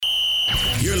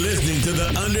You're listening to the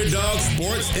Underdog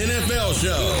Sports NFL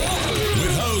Show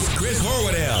with hosts Chris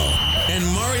Horwedel and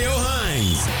Mario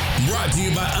Hines. Brought to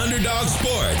you by Underdog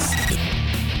Sports.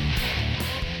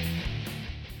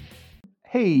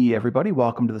 Hey, everybody.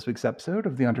 Welcome to this week's episode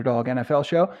of the Underdog NFL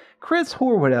Show. Chris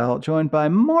Horwedel, joined by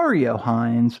Mario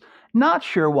Hines. Not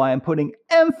sure why I'm putting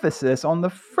emphasis on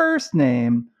the first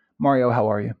name. Mario, how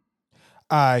are you?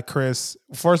 Hi, Chris.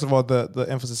 First of all, the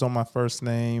emphasis on my first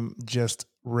name just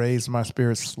raised my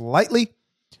spirits slightly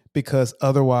because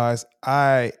otherwise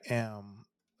I'm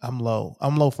low.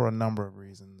 I'm low for a number of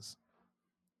reasons.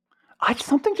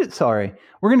 Sorry,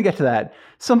 we're going to get to that.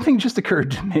 Something just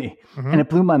occurred to me and it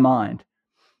blew my mind.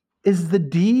 Is the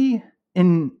D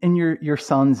in your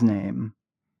son's name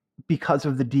because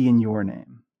of the D in your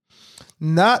name?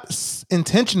 Not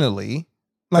intentionally.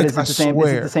 Like, but is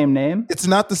it the same name? It's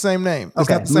not the same name. It's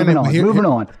okay, not the same name. Moving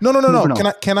on. No.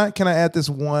 Can I add this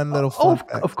one little fun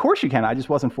fact? Of course you can. I just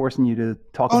wasn't forcing you to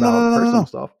talk about personal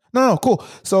stuff. No, cool.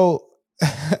 So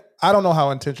I don't know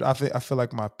how intentional. I feel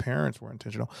like my parents were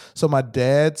intentional. So my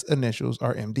dad's initials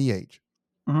are MDH.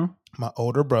 Mm-hmm. My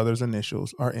older brother's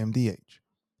initials are MDH.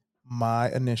 My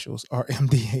initials are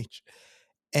MDH.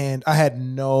 And I had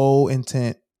no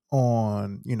intent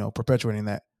on, perpetuating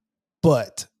that.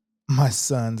 But my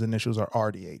son's initials are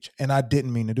RDH, and I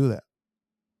didn't mean to do that.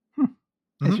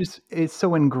 Mm-hmm. It's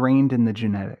so ingrained in the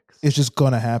genetics. It's just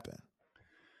going to happen.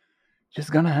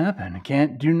 Just going to happen.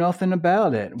 Can't do nothing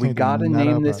about it. We got to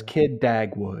name this kid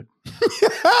Dagwood.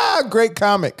 Great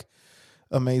comic.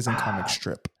 Amazing comic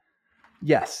strip.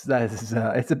 Yes, that is.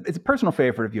 It's a personal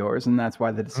favorite of yours, and that's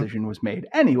why the decision was made.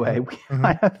 Anyway,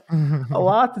 I have a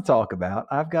lot to talk about.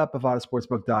 I've got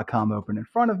BovadaSportsbook.com open in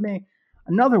front of me.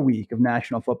 Another week of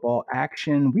National Football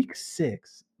action. Week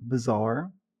 6,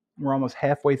 bizarre. We're almost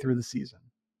halfway through the season.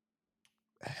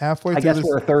 I guess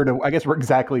we're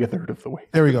exactly a third of the way.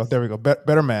 There we go.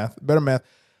 Better math.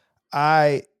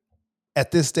 At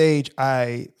this stage,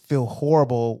 I feel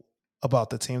horrible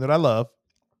about the team that I love.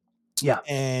 Yeah.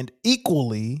 And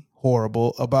equally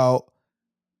horrible about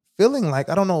feeling like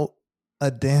I don't know a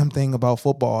damn thing about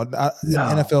football.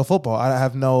 NFL football.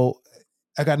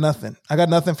 I got nothing. I got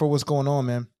nothing for what's going on,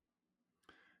 man.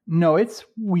 No, it's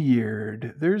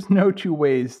weird. There's no two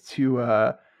ways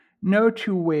to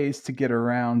get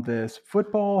around this.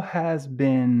 Football has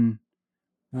been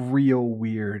real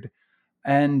weird.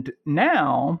 And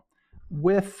now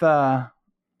with the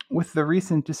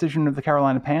recent decision of the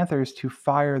Carolina Panthers to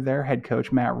fire their head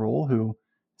coach, Matt Rule, who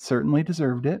certainly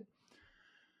deserved it,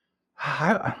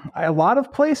 a lot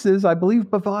of places, I believe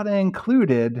Bovada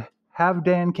included, have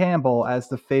Dan Campbell as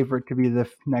the favorite to be the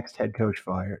next head coach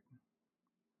fired.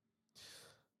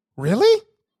 Really?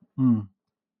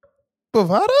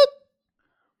 Bovada?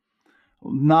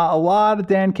 Not a lot of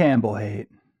Dan Campbell hate.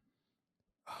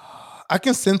 I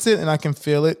can sense it and I can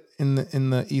feel it in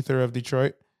the ether of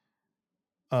Detroit.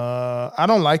 I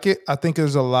don't like it. I think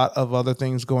there's a lot of other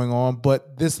things going on,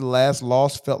 but this last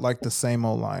loss felt like the same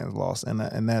old Lions loss, and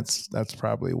that's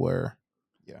probably where.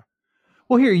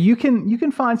 Well, here you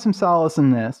can find some solace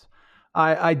in this.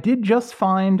 I did just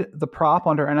find the prop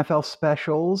under NFL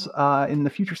specials in the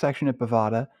future section at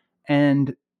Bovada,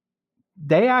 and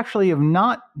they actually have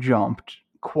not jumped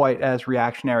quite as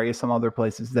reactionary as some other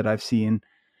places that I've seen.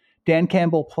 Dan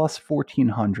Campbell plus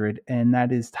 1,400, and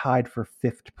that is tied for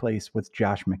 5th place with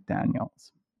Josh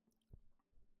McDaniels.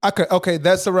 Okay,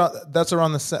 that's around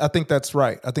the. I think that's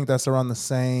right. I think that's around the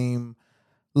same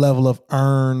level of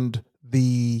earned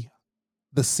the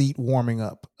seat warming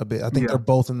up a bit. I think they're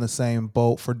both in the same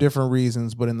boat for different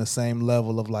reasons, but in the same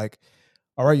level of like,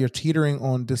 all right, you're teetering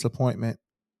on disappointment.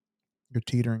 You're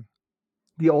teetering.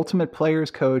 The ultimate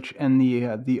players coach and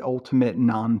the ultimate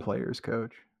non-players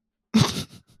coach.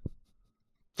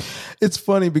 It's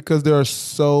funny because there are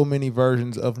so many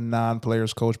versions of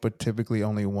non-players coach, but typically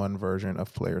only one version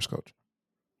of players coach.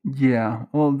 Yeah.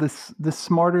 Well, this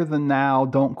smarter than thou,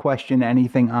 don't question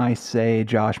anything I say,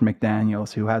 Josh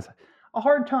McDaniels, who has a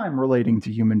hard time relating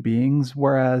to human beings,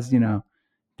 whereas,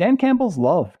 Dan Campbell's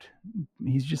loved.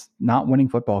 He's just not winning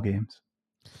football games.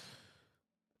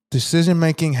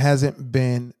 Decision-making hasn't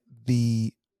been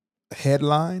the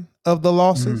headline of the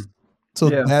losses. So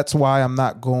that's why I'm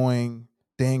not going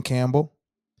Dan Campbell.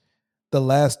 The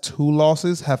last 2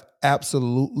 losses have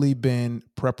absolutely been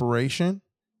preparation.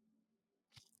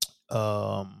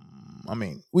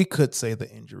 We could say the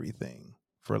injury thing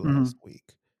for last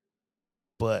week,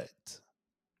 but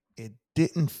it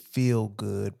didn't feel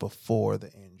good before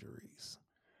the injuries.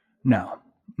 No,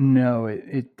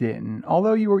 it didn't.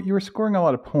 Although you were scoring a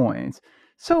lot of points.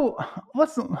 So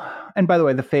let's, and by the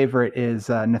way, the favorite is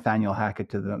Nathaniel Hackett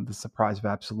to the surprise of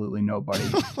absolutely nobody.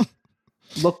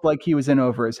 Looked like he was in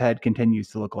over his head, continues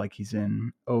to look like he's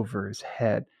in over his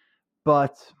head.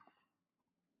 But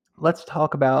let's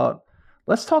talk about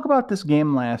this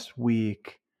game last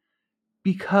week,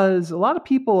 because a lot of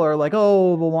people are like,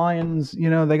 oh, the Lions,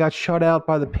 they got shut out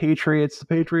by the Patriots. The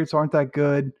Patriots aren't that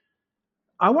good.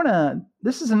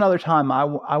 This is another time I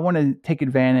want to take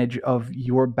advantage of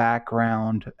your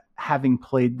background, having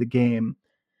played the game.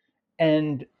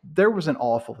 And there was an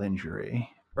awful injury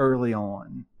early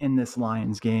on in this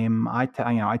Lions game. I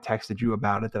texted you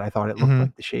about it, that I thought it looked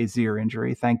like the Shazier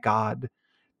injury. Thank God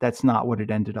that's not what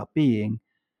it ended up being.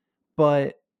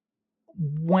 But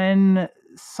when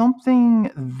something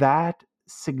that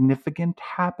significant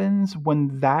happens,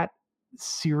 when that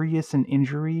serious an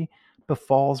injury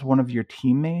befalls one of your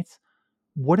teammates,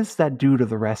 what does that do to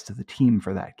the rest of the team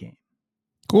for that game?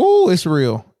 Cool. It's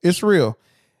real. It's real.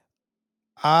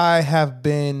 I have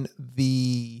been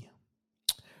the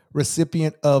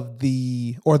recipient of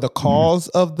the cause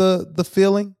of the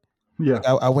feeling. Yeah. Like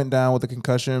I went down with a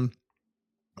concussion,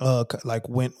 like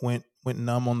went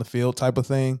numb on the field type of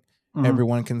thing.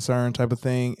 Everyone concerned type of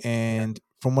thing. And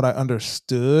from what I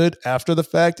understood after the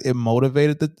fact, it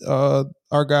motivated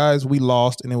our guys. We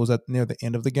lost, and it was near the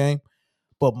end of the game.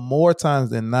 But more times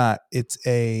than not, it's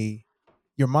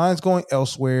your mind's going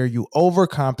elsewhere. You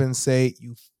overcompensate.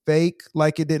 You fake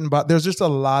like it didn't bother. There's just a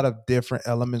lot of different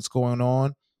elements going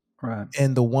on. Right.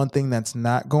 And the one thing that's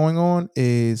not going on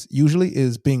is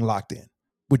being locked in,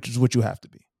 which is what you have to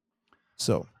be.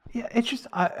 So yeah, it's just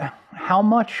how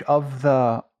much of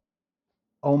the,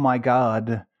 oh my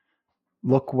God,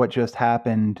 look what just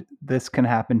happened, this can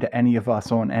happen to any of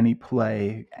us on any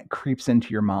play, creeps into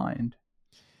your mind.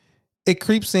 It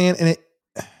creeps in, and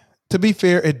to be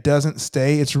fair, it doesn't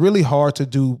stay. It's really hard to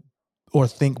do or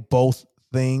think both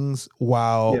things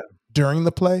while during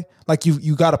the play. Like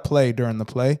you got to play during the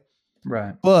play.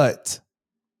 Right. But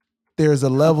there's a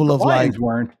level of Lions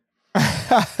weren't.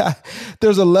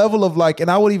 There's a level of like, and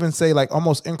I would even say like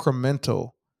almost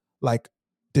incremental, like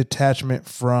detachment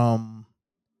from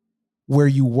where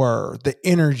you were, the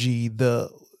energy, the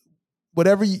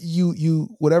whatever you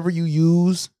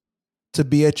use to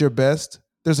be at your best.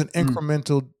 There's an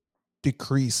incremental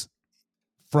decrease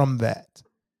from that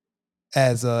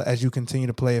as you continue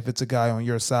to play. If it's a guy on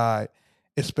your side,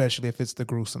 especially if it's the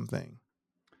gruesome thing.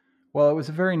 Well, it was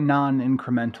a very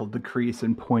non-incremental decrease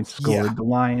in points scored. Yeah. The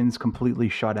Lions completely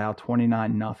shut out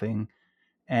 29-0.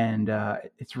 And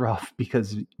it's rough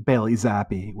because Bailey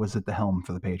Zappi was at the helm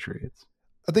for the Patriots.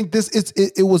 I think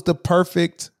it was the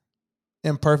perfect,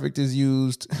 and perfect is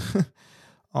used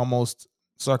almost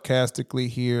sarcastically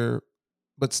here,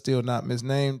 but still not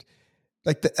misnamed.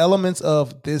 Like the elements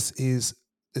of this is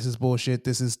bullshit.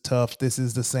 This is tough. This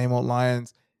is the same old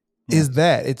Lions. Yeah. Is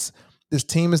that this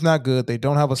team is not good. They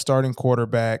don't have a starting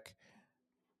quarterback.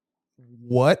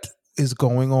 What is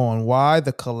going on? Why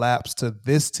the collapse to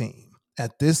this team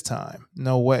at this time?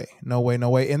 No way.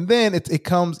 And then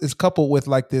it's coupled with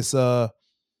like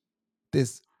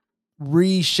this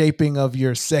reshaping of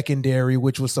your secondary,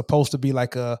 which was supposed to be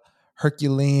like a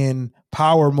Herculean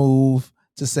power move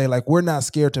to say like, we're not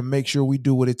scared to make sure we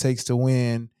do what it takes to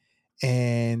win.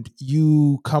 And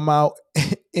you come out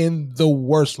in the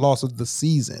worst loss of the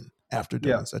season after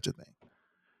doing such a thing.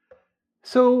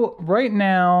 So right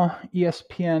now,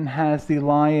 ESPN has the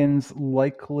Lions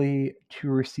likely to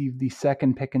receive the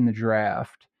second pick in the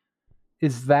draft.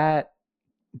 Is that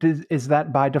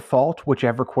by default,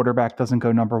 whichever quarterback doesn't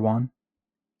go number one?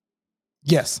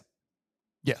 Yes.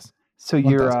 So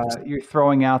you're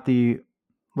throwing out the,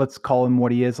 let's call him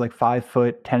what he is, like 5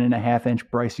 foot, 10.5 inch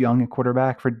Bryce Young at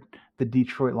quarterback for the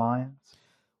Detroit Lions?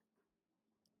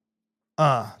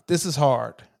 This is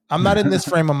hard. I'm not in this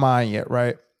frame of mind yet,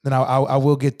 right? And I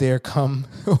will get there come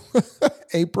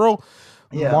April,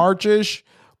 March-ish.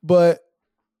 But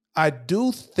I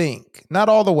do think, not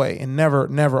all the way, and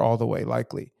never all the way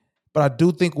likely, but I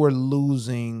do think we're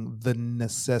losing the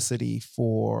necessity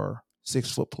for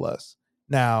 6 foot plus.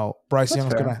 Now, Bryce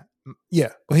Young's but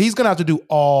he's gonna have to do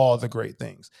all the great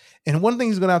things. And one thing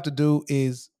he's gonna have to do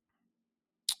is,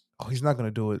 he's not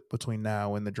gonna do it between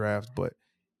now and the draft, but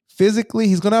physically,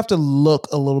 he's gonna have to look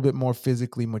a little bit more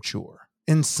physically mature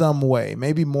in some way,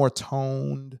 maybe more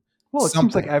toned. Well, it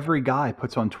seems like every guy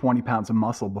puts on 20 pounds of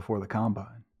muscle before the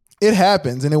combine. It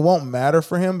happens, and it won't matter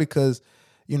for him because,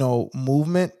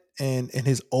 movement and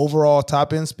his overall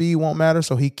top end speed won't matter.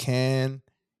 So he can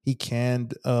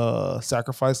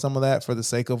sacrifice some of that for the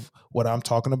sake of what I'm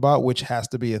talking about, which has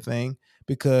to be a thing,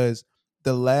 because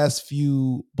the last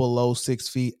few below 6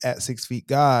 feet at 6 feet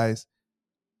guys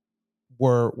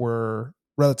were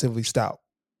relatively stout.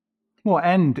 Well,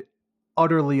 and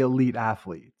utterly elite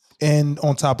athletes. And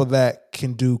on top of that,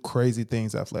 can do crazy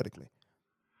things athletically.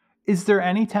 Is there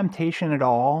any temptation at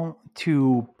all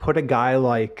to put a guy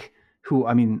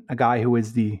a guy who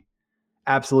is the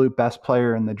absolute best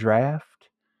player in the draft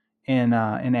in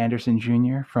Anderson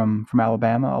Jr. from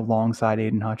Alabama alongside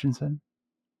Aiden Hutchinson?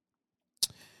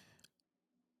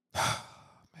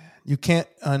 Man, you can't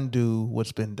undo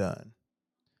what's been done.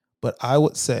 But I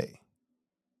would say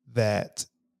that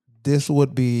this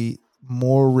would be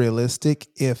more realistic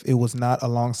if it was not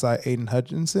alongside Aiden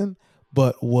Hutchinson,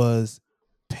 but was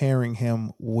pairing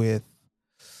him with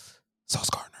Sauce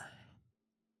Gardner.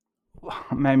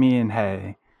 I mean,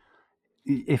 hey,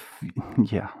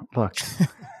 look,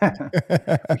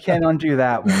 we can't undo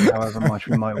that one. However much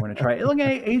we might want to try. Look,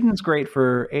 Aiden's great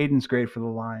for the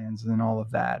Lions and all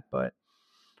of that, but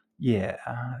yeah,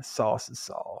 sauce is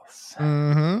sauce.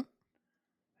 Mm-hmm.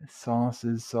 Sauce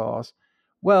is sauce.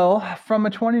 Well, from a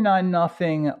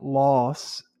 29-0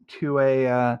 loss to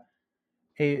a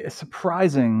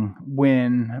surprising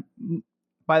win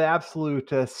by the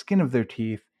absolute skin of their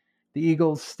teeth, the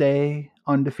Eagles stay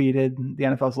undefeated, the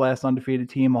NFL's last undefeated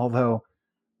team, although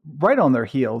right on their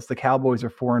heels, the Cowboys are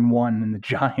 4-1 and the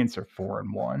Giants are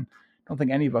 4-1. I don't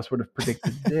think any of us would have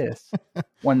predicted this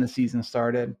when the season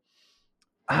started.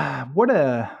 What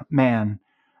a man.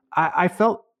 I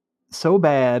felt so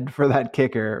bad for that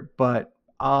kicker, but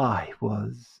I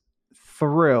was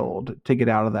thrilled to get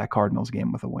out of that Cardinals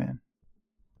game with a win.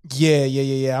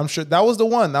 Yeah. I'm sure that was the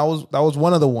one. That was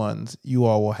one of the ones you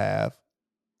all will have.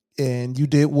 And you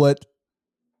did what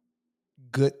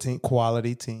good team,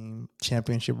 quality team,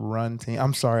 championship run team.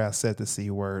 I'm sorry I said the C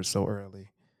word so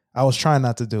early. I was trying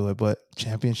not to do it, but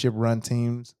championship run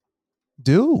teams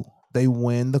do. They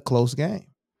win the close game.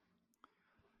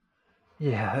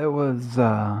 Yeah, it was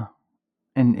an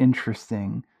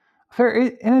interesting affair.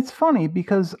 And it's funny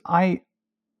because I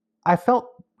felt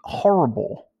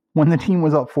horrible when the team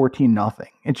was up 14-0.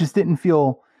 It just didn't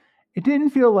feel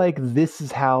like this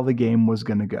is how the game was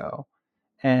going to go.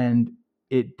 And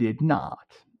it did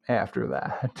not after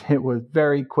that. It was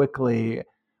very quickly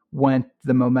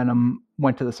the momentum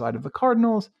went to the side of the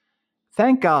Cardinals.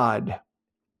 Thank God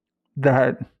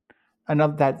that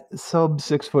that sub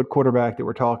 6 foot quarterback that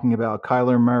we're talking about,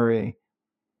 Kyler Murray,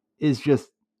 is just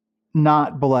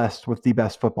not blessed with the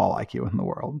best football IQ in the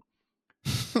world.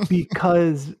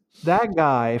 Because that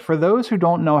guy, for those who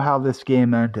don't know how this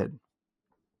game ended,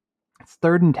 it's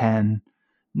 3rd and 10,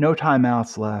 no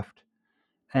timeouts left,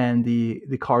 and the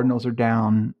Cardinals are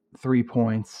down 3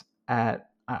 points at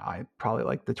probably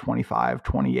like the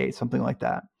 25-28, something like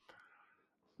that.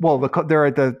 Well, they're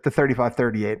at the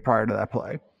 35-38 prior to that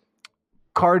play.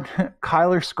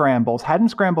 Kyler scrambles, hadn't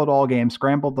scrambled all game,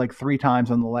 scrambled like 3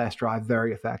 times on the last drive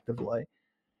very effectively,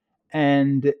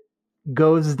 and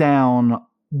goes down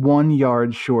 1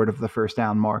 yard short of the first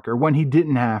down marker when he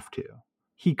didn't have to.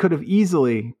 He could have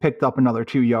easily picked up another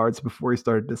 2 yards before he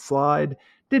started to slide.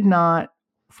 Did not.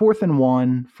 4th and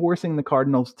 1, forcing the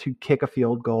Cardinals to kick a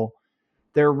field goal.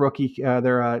 Their rookie,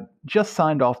 their just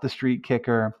signed off the street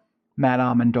kicker, Matt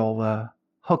Amendola,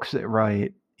 hooks it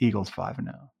right. Eagles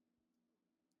 5-0.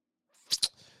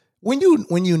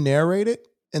 When you narrate it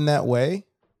in that way,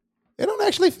 it don't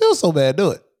actually feel so bad, do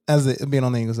it? As it being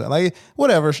on the Eagles side, like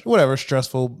whatever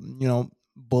stressful,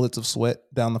 bullets of sweat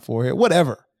down the forehead,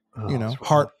 whatever,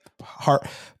 heart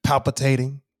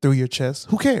palpitating through your chest.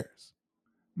 Who cares?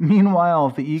 Meanwhile,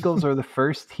 the Eagles are the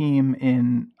first team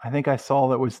in, I think I saw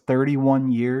that was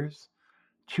 31 years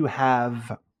to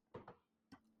have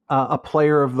a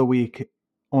player of the week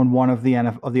on one of the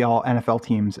all NFL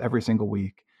teams every single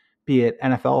week, be it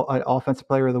NFL offensive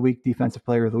player of the week, defensive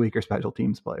player of the week, or special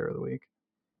teams player of the week.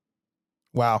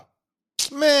 Wow,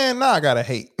 man, now I gotta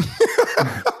hate.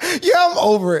 Yeah, I'm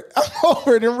over it. I'm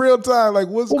over it in real time. Like,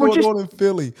 what's going on in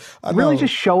Philly? Really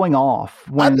just showing off.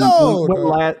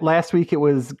 Last week it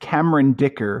was Cameron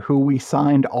Dicker, who we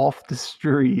signed off the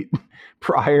street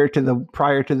prior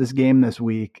to this game this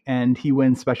week, and he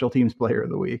wins special teams player of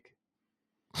the week.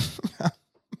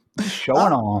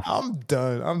 Showing off. I'm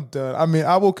done. I mean,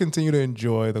 I will continue to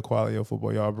enjoy the quality of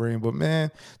football y'all bring, but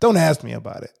man, don't ask me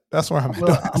about it. That's where I'm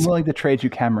at. I'm willing to trade you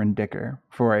Cameron Dicker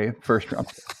for a first round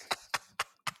pick.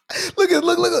 Look at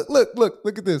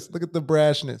this. Look at the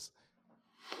brashness.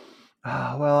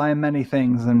 Well, I am many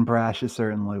things, and brash is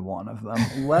certainly one of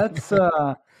them. Let's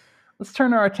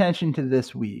turn our attention to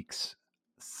this week's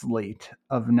slate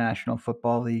of National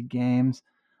Football League games.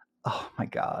 Oh my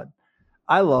God.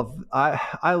 I love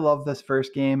this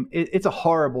first game. It's a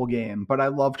horrible game, but I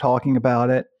love talking about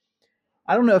it.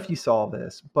 I don't know if you saw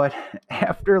this, but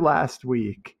after last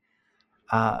week,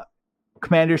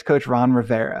 Commanders coach Ron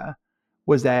Rivera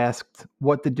was asked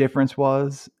what the difference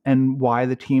was and why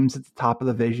the teams at the top of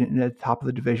the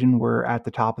division were at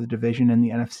the top of the division in the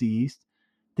NFC East.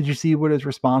 Did you see what his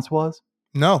response was?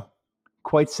 No.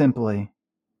 Quite simply,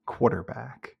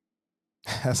 quarterback.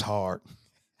 That's hard.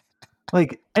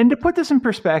 And to put this in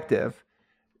perspective,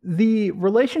 the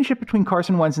relationship between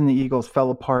Carson Wentz and the Eagles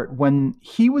fell apart when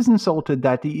he was insulted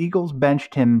that the Eagles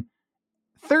benched him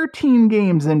 13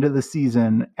 games into the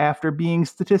season after being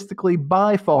statistically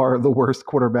by far the worst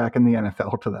quarterback in the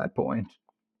NFL to that point.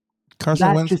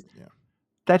 Carson Wentz.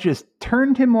 That just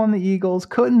turned him on the Eagles,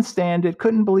 couldn't stand it,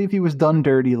 couldn't believe he was done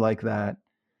dirty like that.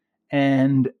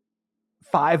 And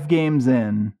 5 games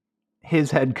in,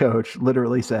 his head coach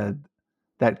literally said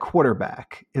that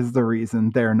quarterback is the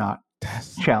reason they're not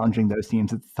challenging those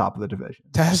teams at the top of the division.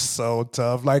 That's so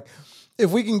tough.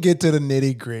 If we can get to the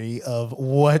nitty gritty of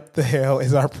what the hell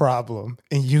is our problem,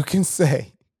 and you can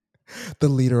say the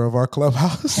leader of our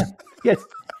clubhouse. Yes.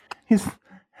 It's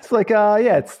it's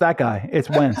that guy. It's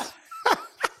Wentz.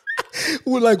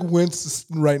 We're Wentz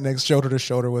right next shoulder to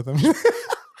shoulder with him.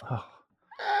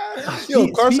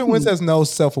 Carson Wentz has no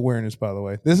self-awareness, by the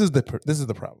way. This is the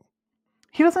problem.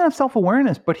 He doesn't have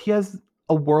self-awareness, but he has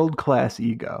a world-class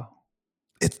ego.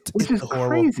 Which is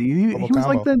crazy.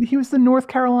 He was the North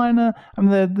Carolina,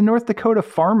 the North Dakota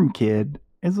farm kid.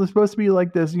 It was supposed to be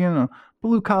like this,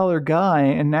 blue collar guy,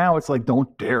 and now it's like,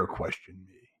 don't dare question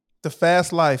me. The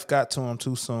fast life got to him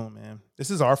too soon, man.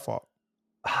 This is our fault.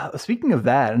 Speaking of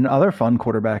that, another fun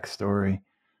quarterback story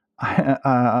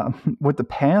with the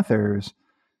Panthers.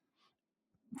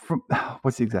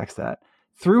 What's the exact stat?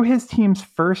 Through his team's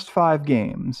first 5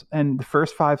 games and the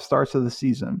first 5 starts of the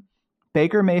season,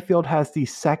 Baker Mayfield has the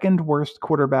second worst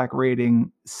quarterback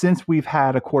rating since we've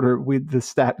had the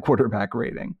stat quarterback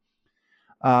rating.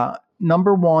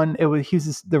 Number one,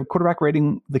 the quarterback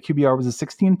rating, the QBR was a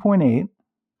 16.8.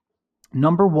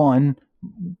 Number one,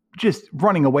 just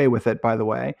running away with it, by the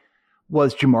way,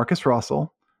 was Jamarcus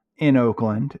Russell in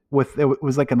Oakland it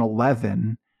was like an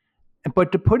 11.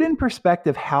 But to put in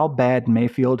perspective how bad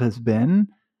Mayfield has been,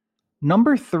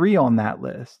 number 3 on that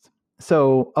list.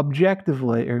 So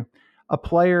objectively, a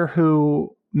player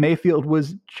who Mayfield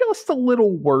was just a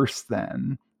little worse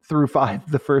than through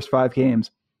the first 5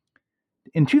 games.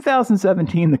 In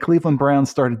 2017, the Cleveland Browns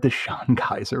started Deshaun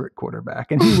Kaiser at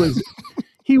quarterback, and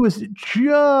he was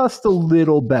just a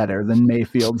little better than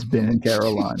Mayfield's been in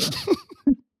Carolina.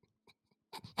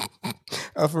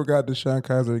 I forgot Deshaun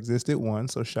Kaiser existed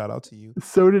once, so shout out to you.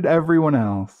 So did everyone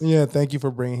else. Yeah, thank you for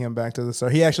bringing him back to the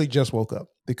start. He actually just woke up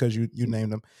because you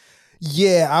named him.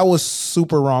 Yeah, I was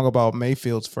super wrong about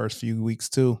Mayfield's first few weeks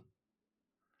too.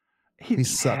 He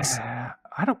sucks.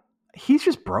 He's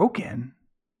just broken.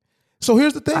 So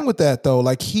here's the thing with that though.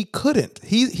 He couldn't.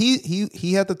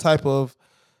 He had the type of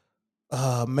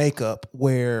makeup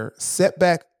where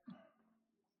setback,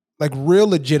 real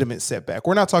legitimate setback.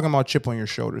 We're not talking about chip on your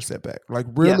shoulder setback.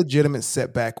 Legitimate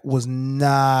setback was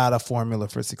not a formula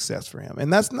for success for him.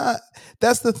 And that's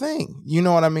the thing. You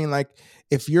know what I mean?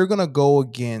 If you're going to go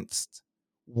against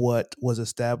what was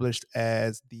established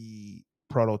as the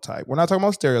prototype, we're not talking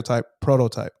about stereotype,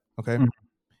 prototype. Okay. Mm-hmm.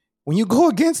 When you go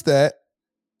against that,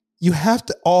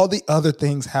 all the other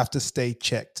things have to stay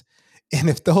checked. And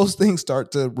if those things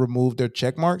start to remove their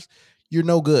check marks, you're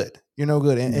no good. You're no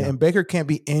good. And Baker can't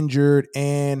be injured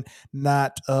and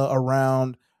not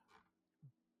around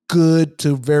good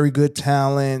to very good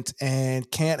talent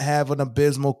and can't have an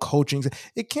abysmal coaching.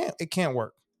 It can't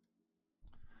work.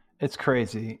 It's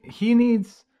crazy. He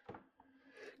needs,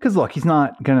 because look, he's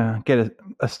not going to get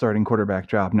a starting quarterback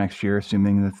job next year,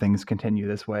 assuming that things continue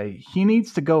this way. He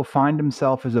needs to go find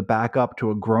himself as a backup to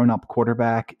a grown-up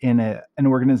quarterback in an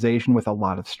organization with a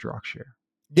lot of structure.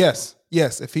 Yes.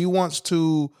 If he wants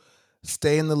to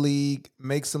stay in the league,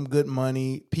 make some good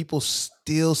money, people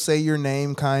still say your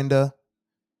name, kinda.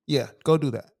 Yeah, go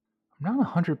do that. I'm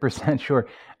not 100% sure.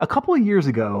 A couple of years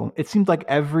ago, it seemed like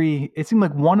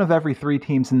one of every 3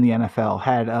 teams in the NFL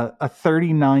had a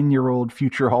 39-year-old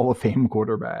future Hall of Fame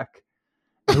quarterback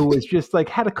who was just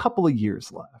had a couple of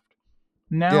years left.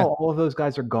 Now all of those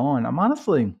guys are gone. I'm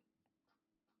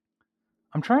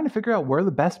trying to figure out where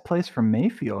the best place for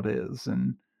Mayfield is.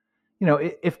 And,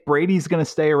 if Brady's going to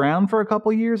stay around for a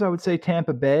couple of years, I would say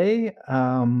Tampa Bay.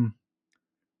 My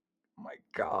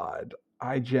God,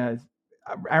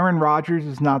 Aaron Rodgers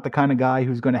is not the kind of guy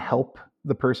who's going to help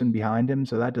the person behind him,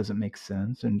 so that doesn't make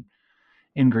sense. And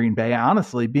in Green Bay,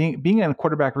 honestly, being in a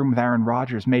quarterback room with Aaron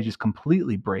Rodgers may just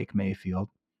completely break Mayfield.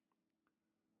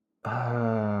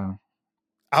 I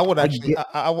I would actually.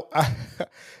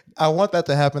 I want that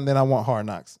to happen. Then I want Hard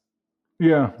Knocks.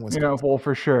 Yeah, well,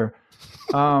 for sure.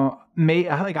 I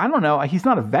don't know. He's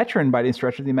not a veteran by any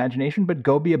stretch of the imagination, but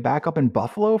go be a backup in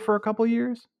Buffalo for a couple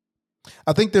years.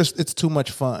 I think it's too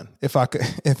much fun. If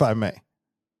I may,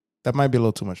 that might be a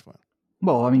little too much fun.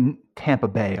 Well, I mean, Tampa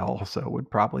Bay also would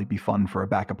probably be fun for a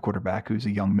backup quarterback who's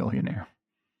a young millionaire.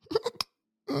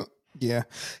 Yeah.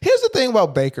 Here's the thing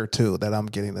about Baker too that I'm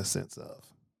getting the sense of.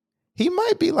 He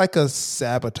might be like a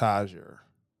sabotager.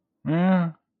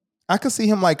 Yeah. I could see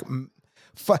him like,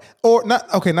 or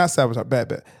not. Okay, not sabotage.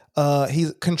 Bad.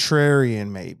 He's contrarian,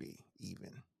 maybe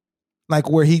even like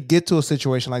where he get to a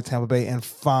situation like Tampa Bay and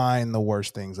find the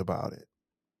worst things about it.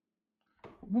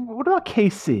 What about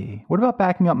KC? What about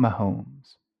backing up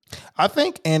Mahomes? I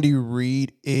think Andy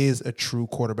Reid is a true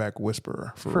quarterback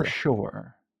whisperer for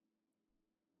sure.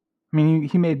 I mean,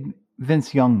 he made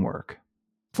Vince Young work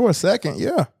for a second.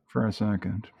 Yeah,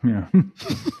 Yeah.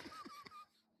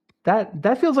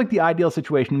 That feels like the ideal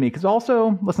situation to me, because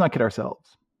also, let's not kid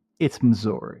ourselves, it's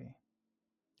Missouri.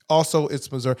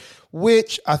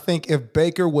 Which I think if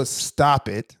Baker would stop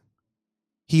it,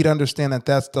 he'd understand that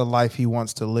that's the life he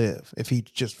wants to live. If he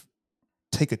just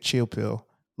take a chill pill,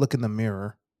 look in the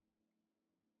mirror.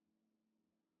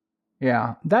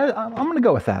 Yeah, I'm going to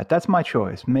go with that. That's my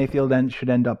choice. Mayfield should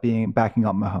end up backing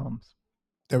up Mahomes.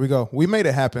 There we go. We made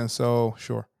it happen, so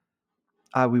sure.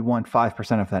 We want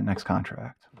 5% of that next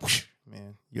contract.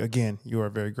 Man, you are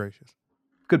very gracious.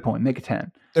 Good point. Make it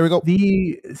 10. There we go.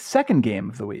 The second game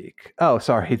of the week. Oh,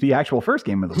 sorry. The actual first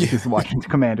game of the week is the Washington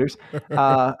Commanders.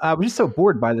 I was just so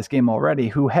bored by this game already,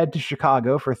 who head to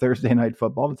Chicago for Thursday Night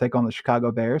Football to take on the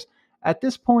Chicago Bears. At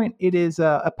this point, it is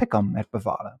a pick'em at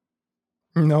Bovada.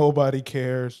 Nobody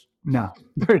cares. No,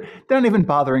 they're not even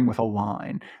bothering with a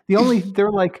line.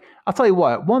 They're like, I'll tell you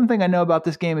what, one thing I know about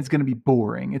this game is going to be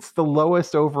boring. It's the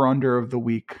lowest over-under of the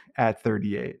week at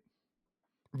 38.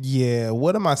 Yeah,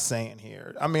 what am I saying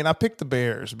here? I mean, I picked the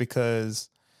Bears because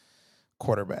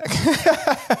quarterback.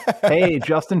 Hey,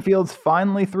 Justin Fields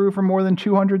finally threw for more than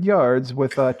 200 yards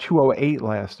with 208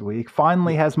 last week.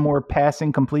 Finally has more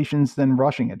passing completions than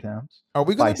rushing attempts. Are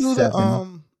we going to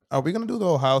do the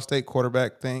Ohio State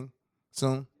quarterback thing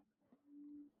soon?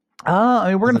 I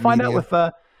mean, we're going to find out with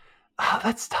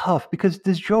that's tough, because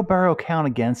does Joe Burrow count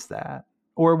against that?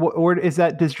 Or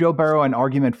does Joe Burrow an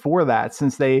argument for that,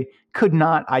 since they could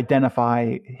not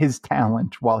identify his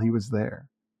talent while he was there?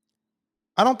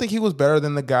 I don't think he was better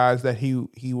than the guys that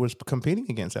he was competing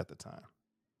against at the time.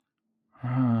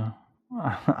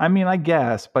 I mean, I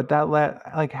guess, but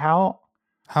how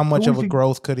much of a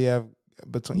growth could he have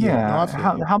between?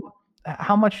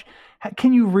 How much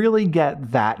can you really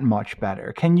get that much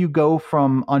better? Can you go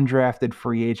from undrafted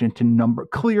free agent to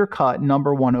clear-cut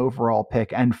number one overall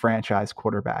pick and franchise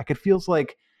quarterback? It feels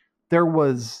like there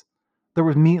was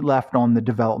meat left on the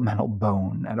developmental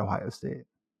bone at Ohio State.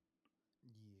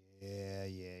 Yeah.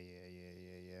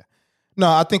 No,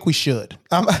 I think we should.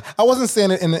 I wasn't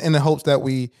saying it in the hopes that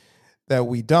we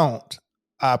don't.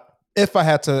 If I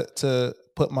had to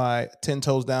put my 10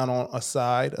 toes down on a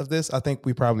side of this, I think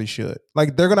we probably should.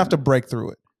 Like, they're gonna have to break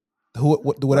through it.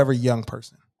 Whatever young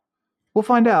person. We'll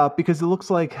find out, because it looks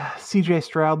like C.J.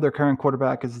 Stroud, their current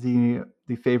quarterback, is the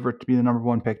favorite to be the number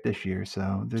one pick this year.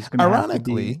 So there's going to have to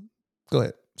be. Go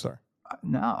ahead. Sorry.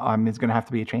 No, I mean, it's going to have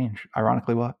to be a change.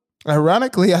 Ironically, what?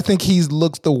 Ironically, I think he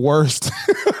looks the worst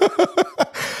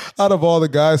out of all the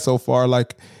guys so far.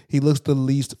 Like, he looks the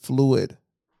least fluid.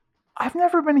 I've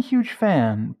never been a huge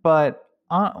fan, but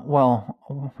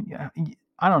yeah,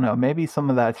 I don't know. Maybe some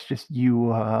of that's just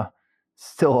you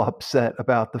still upset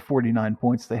about the 49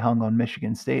 points they hung on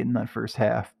Michigan State in that first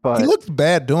half. But he looked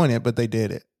bad doing it, but they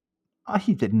did it.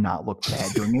 He did not look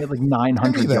bad doing it. He had like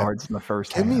 900 yards in the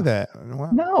first half. Give me that.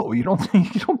 Wow. No, you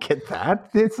don't get that.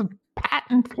 It's a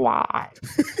patent lie.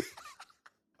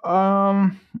 Yeah,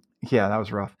 that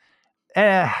was rough.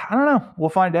 I don't know. We'll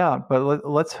find out, but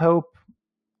let's hope.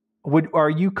 Are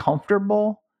you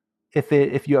comfortable if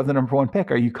you have the number one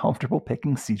pick? Are you comfortable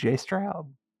picking C.J.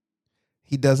 Stroud?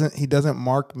 He doesn't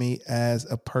mark me as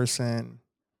a person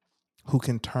who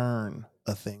can turn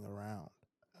a thing around.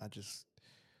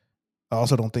 I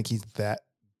also don't think he's that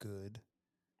good.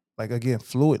 Like, again,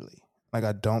 fluidly. Like,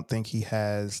 I don't think he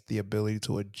has the ability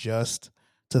to adjust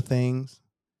to things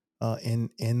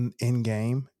in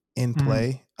game, in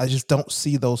play. I just don't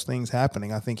see those things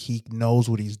happening. I think he knows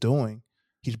what he's doing.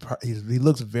 He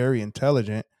looks very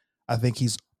intelligent. I think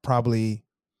he's probably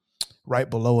right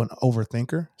below an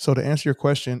overthinker. So to answer your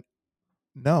question,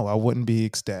 no, I wouldn't be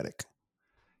ecstatic.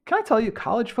 Can I tell you,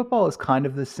 college football is kind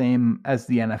of the same as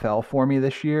the NFL for me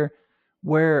this year,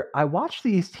 where I watch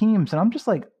these teams and I'm just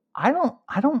like, I'm not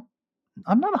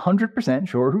 100%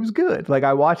 sure who's good. Like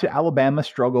I watch Alabama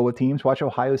struggle with teams, watch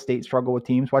Ohio State struggle with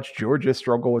teams, watch Georgia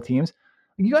struggle with teams.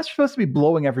 You guys are supposed to be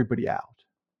blowing everybody out.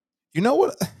 You know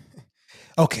what?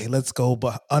 Okay, let's go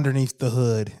underneath the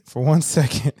hood for 1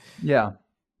 second. Yeah.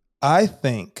 I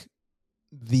think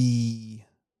the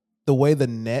way the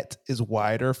net is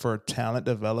wider for talent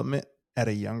development at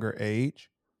a younger age,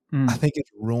 I think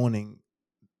it's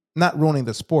not ruining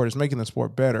the sport. It's making the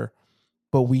sport better,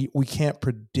 but we can't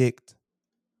predict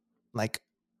like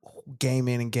game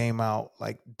in and game out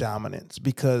like dominance,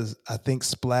 because I think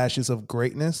splashes of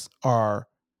greatness are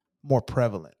more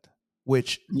prevalent,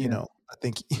 which, you know, I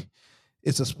think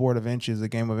it's a sport of inches, a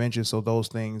game of inches. So those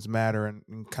things matter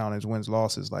and count as wins,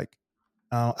 losses. Like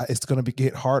it's going to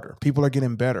get harder. People are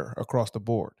getting better across the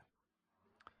board.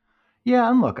 Yeah,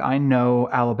 and look, I know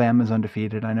Alabama's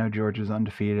undefeated. I know Georgia's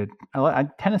undefeated.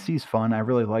 Tennessee's fun. I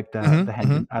really like the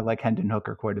Hendon. I like Hendon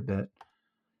Hooker quite a bit.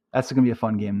 That's going to be a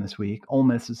fun game this week. Ole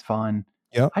Miss is fun.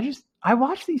 Yeah. I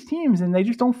watch these teams and they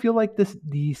just don't feel like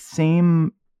the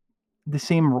same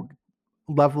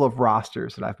level of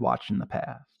rosters that I've watched in the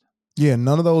past. Yeah,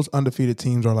 none of those undefeated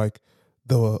teams are like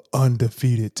the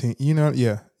undefeated team. You know,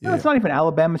 yeah. No, it's not even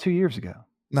Alabama 2 years ago.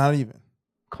 Not even.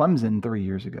 Clemson 3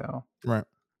 years ago. Right.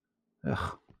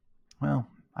 Ugh. Well,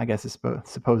 I guess it's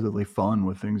supposedly fun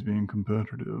with things being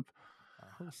competitive.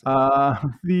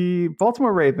 The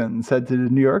Baltimore Ravens head to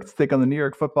New York to take on the New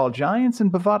York Football Giants,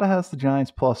 and Bovada has the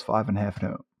Giants plus 5.5 at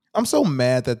home. I'm so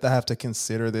mad that I have to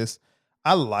consider this.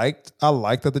 I liked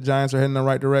that the Giants are heading in the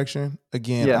right direction.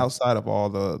 Again, outside of all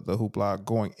the hoopla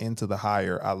going into the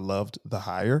hire, I loved the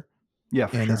hire. Yeah,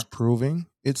 for sure. It's proving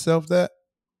itself that,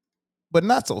 but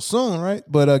not so soon, right?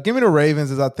 But give me the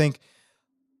Ravens, as I think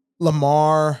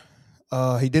Lamar,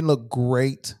 he didn't look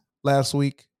great last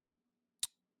week,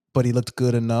 but he looked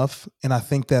good enough. And I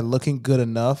think that looking good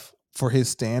enough for his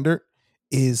standard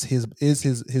is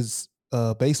his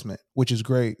basement, which is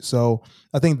great. So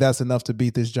I think that's enough to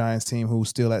beat this Giants team, who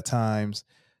still at times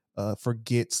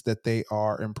forgets that they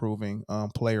are improving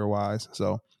player-wise.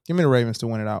 So give me the Ravens to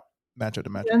win it out, matchup to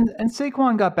matchup. And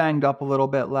Saquon got banged up a little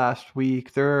bit last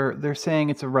week. They're saying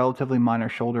it's a relatively minor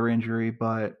shoulder injury,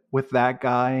 but with that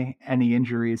guy, any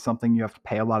injury is something you have to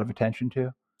pay a lot of attention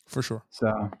to. For sure.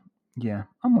 So, yeah,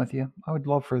 I'm with you. I would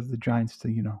love for the Giants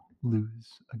to,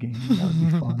 lose a game. That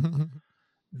would be fun.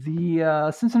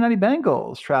 The Cincinnati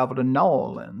Bengals travel to New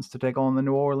Orleans to take on the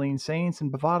New Orleans Saints,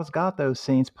 and Bovada's got those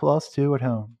Saints plus 2 at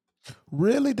home.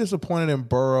 Really disappointed in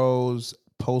Burrow's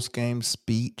post-game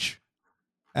speech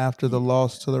after the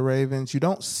loss to the Ravens. You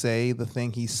don't say the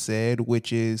thing he said,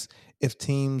 which is, if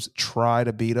teams try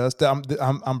to beat us,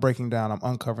 I'm breaking down, I'm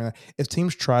uncovering that. If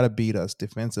teams try to beat us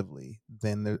defensively,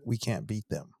 then we can't beat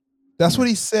them. That's what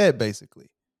he said, basically.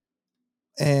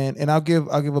 And I'll give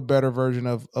a better version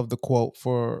of the quote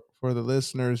for the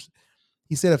listeners.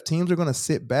 He said, if teams are going to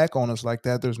sit back on us like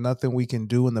that, there's nothing we can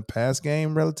do in the pass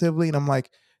game relatively. And I'm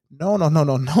like, no,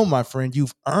 my friend.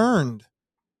 You've earned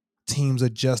teams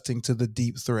adjusting to the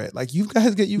deep threat. Like, you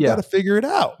got to figure it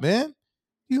out, man.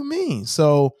 You mean?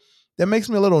 So that makes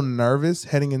me a little nervous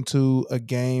heading into a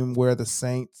game where the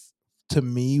Saints, to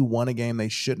me, won a game they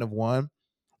shouldn't have won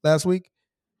last week,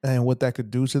 and what that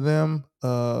could do to them.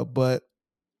 But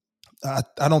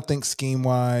I don't think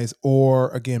scheme-wise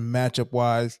or, again,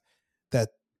 matchup-wise, that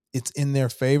it's in their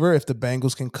favor. If the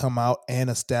Bengals can come out and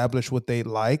establish what they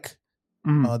like,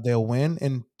 they'll win.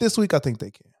 And this week, I think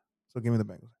they can. So give me the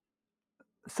Bengals.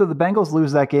 So the Bengals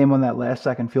lose that game on that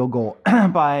last-second field goal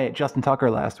by Justin Tucker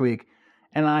last week.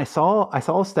 And I saw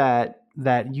a stat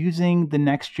that using the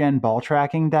next-gen ball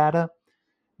tracking data,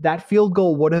 that field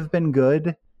goal would have been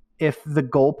good if the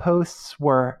goalposts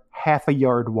were half a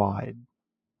yard wide.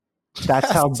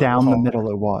 That's how down the middle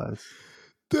it was.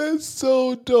 That's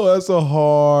so dope. That's a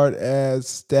hard ass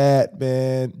stat,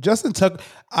 man. Justin Tucker,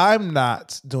 I'm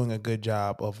not doing a good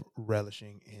job of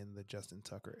relishing in the Justin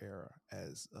Tucker era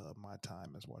as my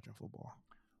time as watching football.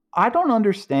 I don't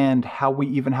understand how we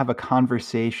even have a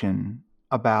conversation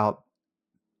about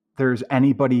there's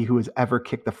anybody who has ever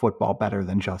kicked the football better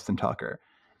than Justin Tucker.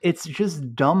 It's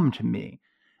just dumb to me.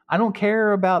 I don't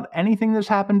care about anything that's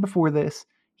happened before this.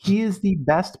 He is the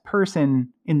best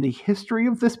person in the history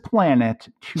of this planet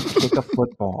to kick a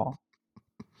football.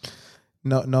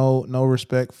 No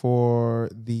respect for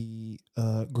the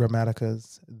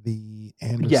Grammaticas, the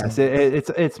Andersons. Yes,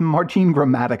 it's Martin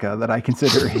Grammatica that I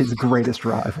consider his greatest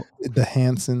rival. The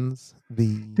Hansons.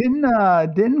 Didn't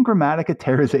Grammatica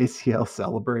tear his ACL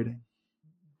celebrating?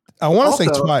 I want to say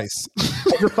twice.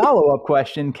 As a follow-up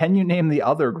question, can you name the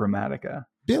other Grammatica?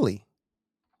 Billy.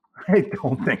 I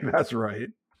don't think that's right.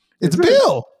 It's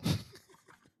Bill.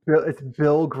 It's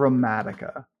Bill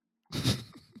Grammatica. It's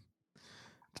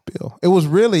Bill. It was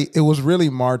really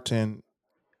Martin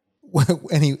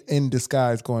when he in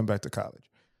disguise going back to college.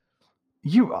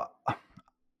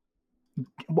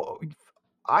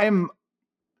 I'm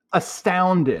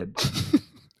astounded.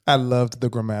 I loved the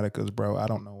Grammaticas, bro. I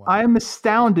don't know why. I am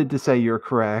astounded to say you're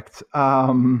correct.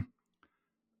 Bill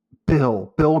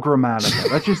Grammatica.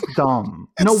 That's just dumb.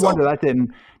 No wonder that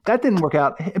didn't work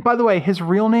out. By the way, his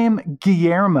real name,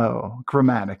 Guillermo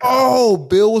Grammatica. Oh,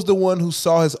 Bill was the one who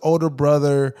saw his older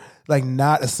brother like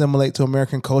not assimilate to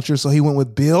American culture, so he went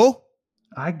with Bill?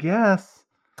 I guess.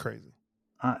 Crazy.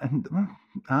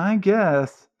 I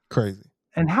guess. Crazy.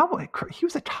 And he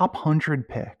was a top 100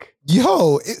 pick.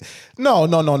 Yo, no.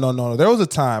 There was a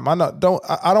time. I'm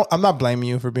not blaming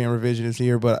you for being revisionist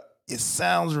here, but it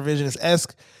sounds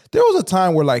revisionist-esque. There was a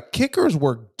time where like kickers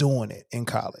were doing it in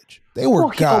college. They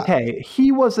were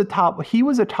he was a top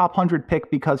 100 pick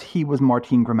because he was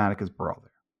Martin Grammatica's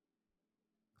brother.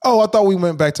 Oh, I thought we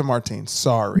went back to Martin.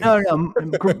 Sorry. No.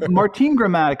 Martin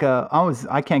Grammatica.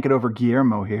 I can't get over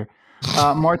Guillermo here.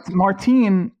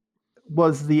 Martin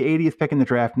was the 80th pick in the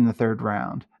draft in the third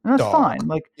round. And that's fine.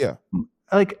 Like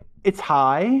it's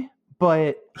high,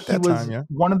 but he was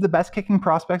one of the best kicking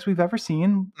prospects we've ever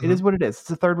seen. Mm-hmm. It is what it is. It's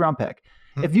a third round pick.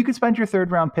 Mm-hmm. If you could spend your third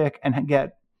round pick and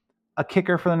get a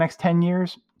kicker for the next 10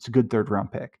 years, it's a good third round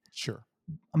pick. Sure.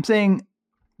 I'm saying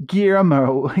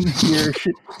Guillermo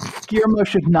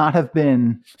should not have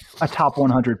been a top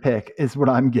 100 pick is what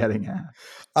I'm getting at.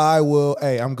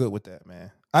 I'm good with that,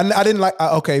 man. I didn't like.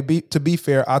 To be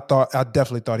fair, I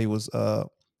definitely thought he was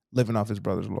living off his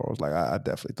brother's laurels. Like I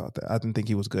definitely thought that. I didn't think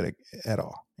he was good at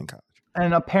all in college.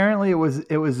 And apparently, it was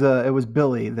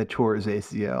Billy that tore his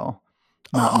ACL.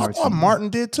 I thought Martin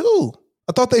did too.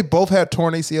 I thought they both had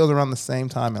torn ACLs around the same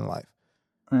time in life.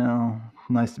 Well,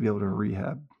 nice to be able to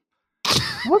rehab.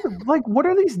 What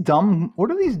are these dumb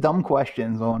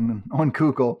questions on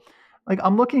Google? Like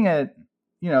I'm looking at.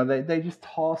 They just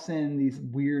toss in these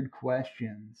weird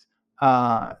questions,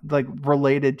 like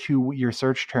related to your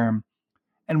search term.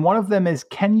 And one of them is,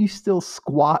 can you still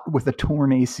squat with a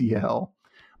torn ACL?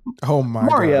 Oh my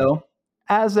Mario, God.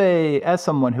 as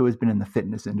someone who has been in the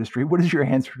fitness industry, what is your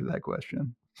answer to that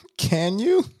question? Can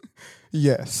you?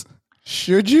 Yes.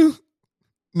 Should you?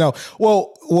 No.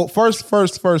 Well, first.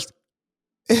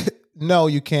 No,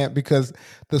 you can't, because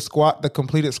the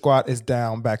completed squat is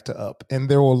down, back to up, and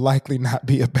there will likely not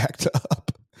be a back to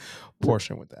up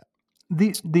portion with that.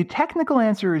 The technical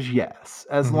answer is yes,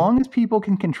 as long as people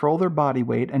can control their body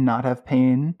weight and not have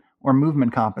pain or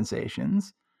movement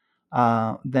compensations,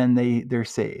 then they're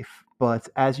safe. But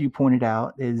as you pointed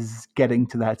out, is getting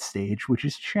to that stage, which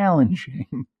is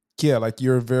challenging. Yeah, like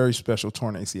you're a very special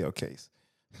torn ACL case.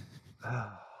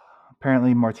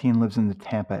 Apparently, Martin lives in the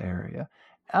Tampa area.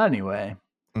 Anyway,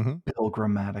 Bill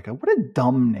Grammatica. What a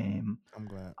dumb name. I'm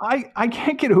glad. I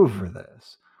can't get over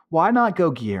this. Why not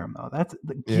go Guillermo?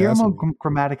 Guillermo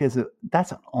Grammatica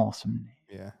that's an awesome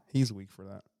name. Yeah, he's weak for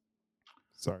that.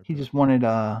 Sorry. He just wanted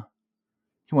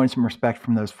some respect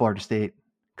from those Florida State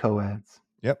co-eds.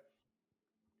 Yep.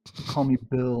 Call me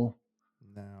Bill.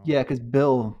 No. Yeah, because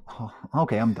Bill. Oh,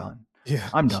 okay, I'm done. Yeah,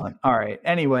 I'm done. All right.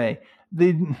 Anyway,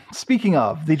 speaking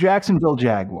of, the Jacksonville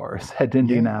Jaguars head to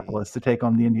Indianapolis to take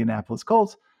on the Indianapolis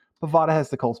Colts. Bovada has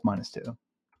the Colts -2.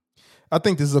 I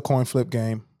think this is a coin flip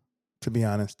game, to be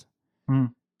honest.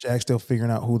 Jags still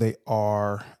figuring out who they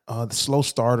are. The slow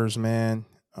starters, man,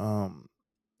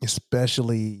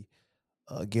 especially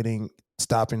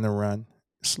stopping the run.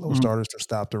 Slow starters to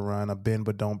stop the run. A bend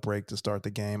but don't break to start the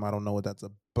game. I don't know what that's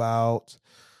about.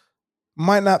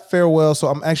 Might not fare well, so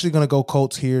I'm actually going to go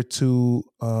Colts here to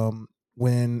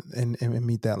win and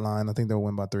meet that line. I think they'll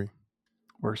win by 3.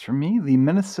 Works for me. The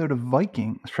Minnesota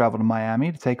Vikings travel to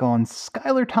Miami to take on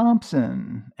Skylar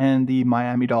Thompson and the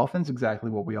Miami Dolphins, exactly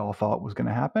what we all thought was going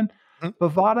to happen.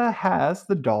 Bovada has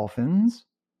the Dolphins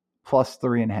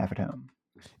 +3.5 at home.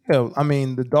 Yeah, I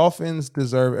mean, the Dolphins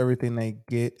deserve everything they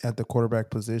get at the quarterback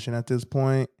position at this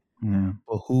point. Yeah.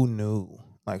 But who knew?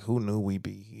 Like, who knew we'd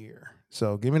be here?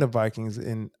 So give me the Vikings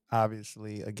in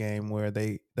obviously a game where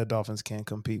the Dolphins can't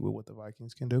compete with what the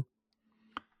Vikings can do.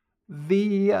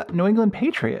 The New England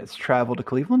Patriots travel to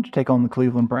Cleveland to take on the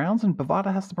Cleveland Browns, and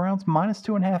Bovada has the Browns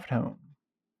 -2.5 at home.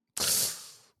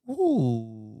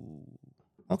 Ooh.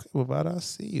 Okay, Bovada, I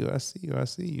see you.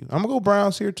 I'm going to go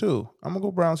Browns here too.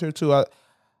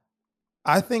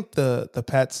 I think the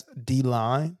Pats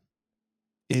D-line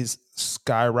is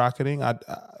skyrocketing.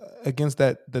 Against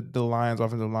the Lions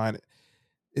offensive line,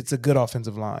 it's a good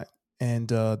offensive line. And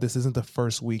this isn't the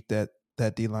first week that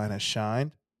D-line has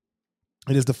shined.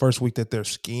 It is the first week that their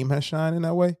scheme has shined in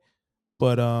that way.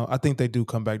 But I think they do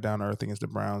come back down to earth against the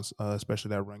Browns, especially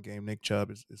that run game. Nick Chubb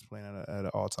is playing at an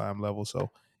all-time level. So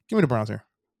give me the Browns here.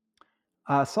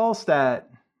 Saul stat,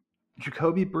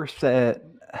 Jacoby Brissett,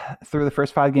 through the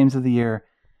first 5 games of the year,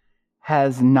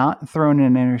 has not thrown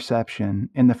an interception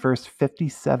in the first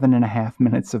 57.5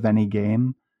 minutes of any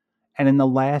game. And in the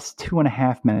last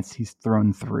 2.5 minutes, he's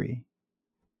thrown 3.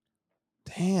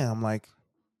 Damn,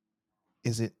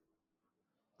 is it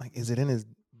in his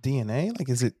DNA?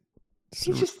 Is it?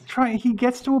 He's just trying. He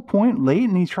gets to a point late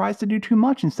and he tries to do too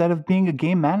much instead of being a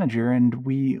game manager. And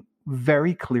we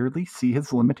very clearly see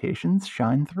his limitations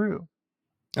shine through.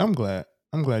 I'm glad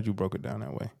you broke it down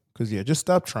that way. Because, just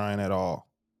stop trying at all.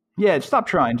 Yeah, just stop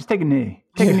trying. Just take a knee.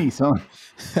 Take a knee, son.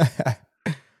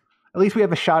 At least we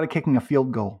have a shot at kicking a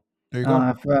field goal. There you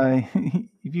go.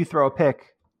 If you throw a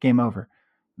pick, game over.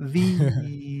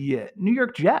 The New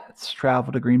York Jets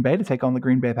travel to Green Bay to take on the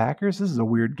Green Bay Packers. This is a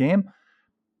weird game.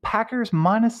 Packers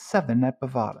 -7 at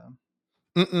Bovada.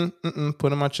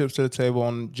 Putting my chips to the table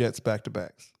on Jets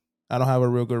back-to-backs. I don't have a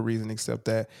real good reason except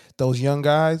that those young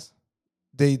guys,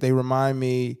 they remind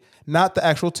me, not the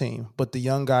actual team, but the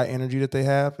young guy energy that they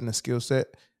have and the skill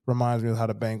set reminds me of how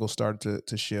the Bengals started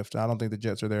to shift. I don't think the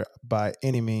Jets are there by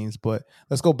any means, but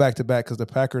let's go back-to-back because the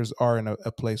Packers are in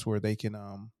a place where they can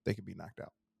be knocked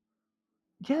out.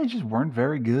 Yeah, they just weren't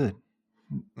very good.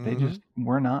 They just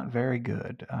were not very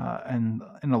good. And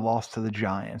in a loss to the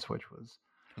Giants, which was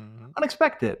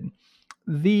unexpected.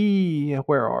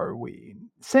 Where are we?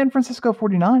 San Francisco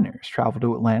 49ers travel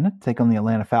to Atlanta to take on the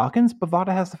Atlanta Falcons.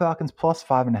 Bovada has the Falcons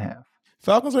 +5.5.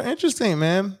 Falcons are interesting,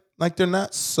 man. They're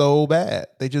not so bad.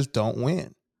 They just don't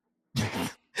win.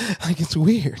 It's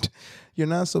weird. You're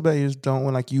not so bad. You just don't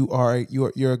win.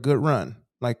 You're a good run.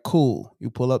 Cool. You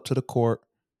pull up to the court.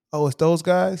 Oh, it's those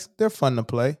guys? They're fun to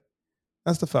play.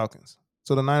 That's the Falcons.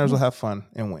 So the Niners will have fun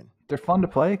and win. They're fun to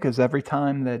play because every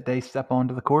time that they step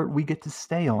onto the court, we get to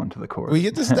stay onto the court. We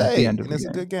get to stay. And it's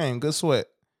a good game. Good sweat.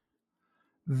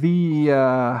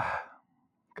 God,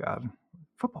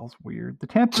 football's weird. The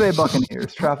Tampa Bay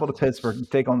Buccaneers travel to Pittsburgh to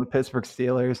take on the Pittsburgh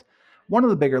Steelers. One of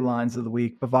the bigger lines of the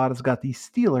week. Bovada's got the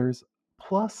Steelers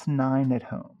 +9 at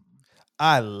home.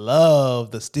 I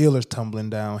love the Steelers tumbling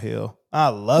downhill. I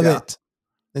love it.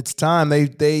 It's time.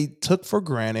 They took for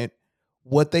granted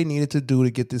what they needed to do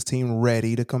to get this team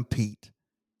ready to compete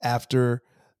after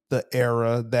the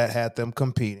era that had them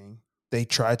competing. They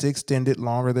tried to extend it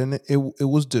longer than it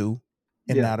was due,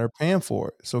 and now they're paying for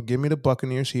it. So give me the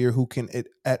Buccaneers here who can,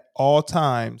 at all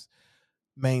times,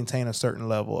 maintain a certain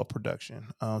level of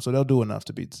production. So they'll do enough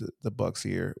to beat the Bucs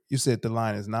here. You said the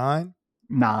line is 9?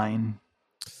 9.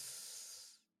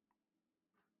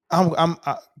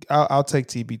 I'll take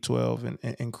TB12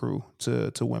 and crew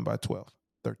to win by 12,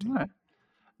 13. All right.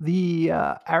 The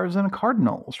Arizona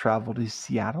Cardinals travel to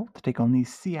Seattle to take on the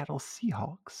Seattle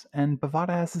Seahawks, and Bovada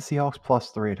has the Seahawks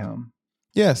 +3 at home.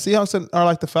 Yeah, Seahawks are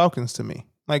like the Falcons to me.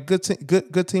 Good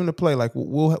team to play.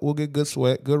 We'll get good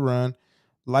sweat, good run.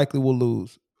 Likely we'll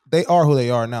lose. They are who they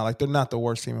are now. They're not the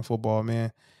worst team in football,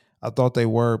 man. I thought they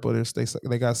were, but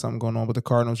they got something going on. But the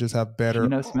Cardinals just have better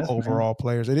overall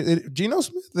players. Geno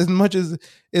Smith, as much as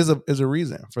is a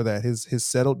reason for that. His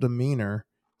settled demeanor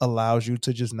allows you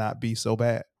to just not be so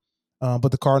bad.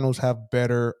 But the Cardinals have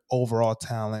better overall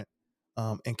talent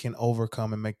and can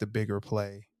overcome and make the bigger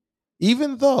play.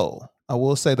 Even though I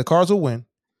will say the Cards will win,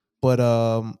 but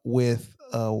with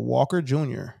Walker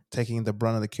Jr. taking the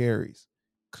brunt of the carries,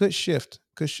 could shift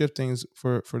things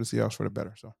for the Seahawks for the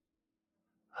better. So.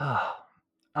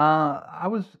 I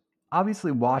was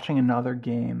obviously watching another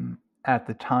game at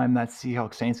the time that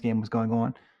Seahawks Saints game was going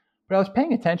on, but I was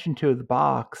paying attention to the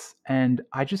box and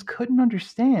I just couldn't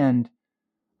understand.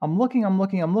 I'm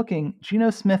looking. Geno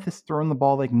Smith has thrown the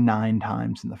ball 9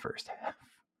 times in the first half.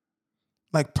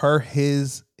 Per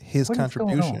his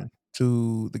contribution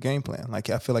to the game plan. I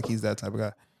feel like he's that type of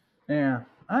guy. Yeah.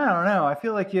 I don't know. I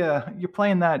feel like you're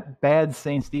playing that bad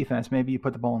Saints defense. Maybe you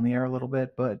put the ball in the air a little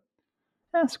bit, but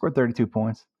scored 32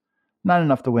 points. Not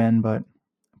enough to win, but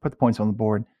put the points on the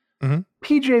board. Mm-hmm.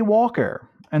 PJ Walker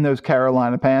and those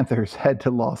Carolina Panthers head to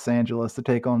Los Angeles to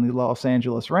take on the Los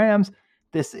Angeles Rams.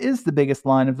 This is the biggest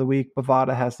line of the week.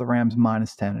 Bovada has the Rams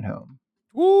 -10 at home.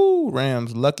 Woo,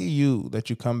 Rams. Lucky you that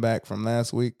you come back from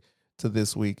last week to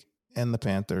this week and the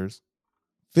Panthers.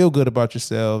 Feel good about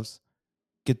yourselves.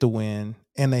 Get the win.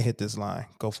 And they hit this line.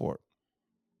 Go for it.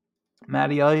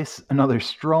 Matty Ice, another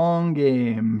strong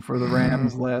game for the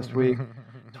Rams last week.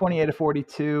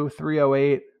 28-42,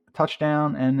 308,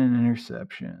 touchdown, and an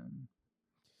interception.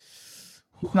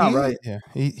 He's not right. Yeah,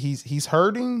 he's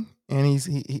hurting, and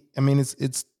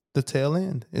it's the tail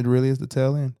end. It really is the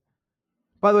tail end.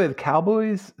 By the way, the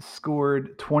Cowboys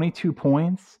scored 22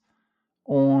 points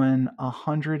on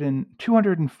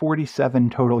 247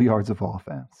 total yards of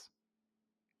offense.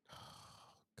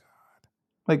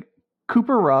 Like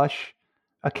Cooper Rush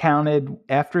accounted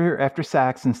after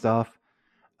sacks and stuff,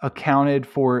 accounted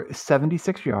for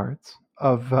 76 yards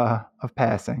of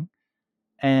passing,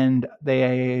 and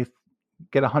they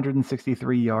get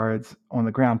 163 yards on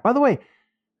the ground. By the way,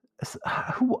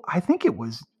 I think it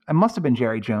must have been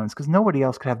Jerry Jones, because nobody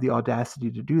else could have the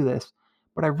audacity to do this,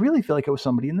 but I really feel like it was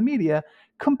somebody in the media,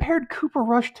 compared Cooper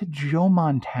Rush to Joe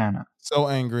Montana. So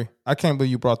angry. I can't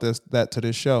believe you brought that to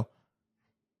this show.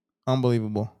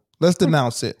 Unbelievable. Let's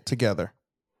denounce it together.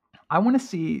 I want to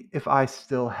see if I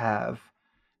still have.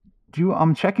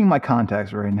 I'm checking my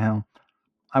contacts right now.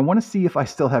 I want to see if I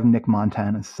still have Nick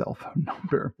Montana's cell phone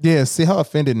number. Yeah, see how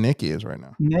offended Nick is right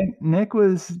now. Nick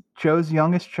was Joe's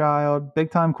youngest child,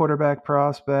 big-time quarterback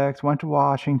prospect, went to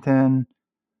Washington.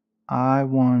 I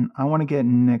want to get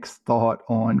Nick's thought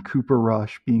on Cooper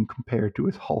Rush being compared to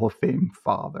his Hall of Fame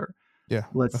father. Yeah,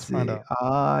 let's see. Find out.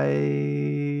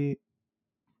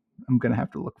 I'm going to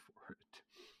have to look for it.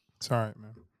 It's all right,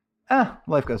 man.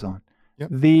 Life goes on.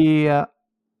 Yep.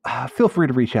 Feel free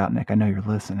to reach out, Nick. I know you're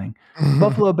listening.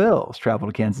 Buffalo Bills travel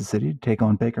to Kansas City to take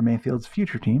on Baker Mayfield's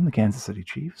future team, the Kansas City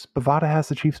Chiefs. Bovada has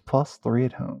the Chiefs +3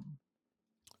 at home.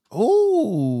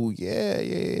 Oh,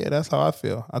 yeah. That's how I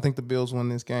feel. I think the Bills win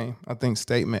this game. I think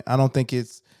statement. I don't think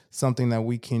it's something that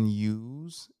we can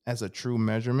use as a true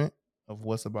measurement of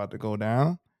what's about to go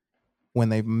down when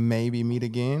they maybe meet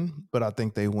again, but I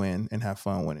think they win and have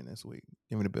fun winning this week.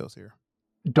 Give me the Bills here.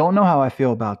 Don't know how I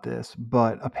feel about this,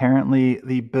 but apparently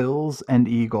the Bills and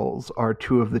Eagles are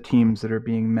two of the teams that are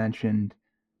being mentioned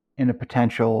in a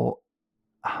potential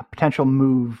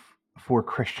move for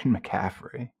Christian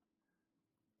McCaffrey.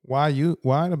 Why?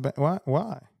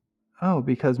 Oh,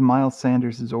 because Miles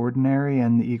Sanders is ordinary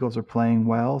and the Eagles are playing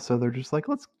well, so they're just like,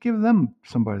 let's give them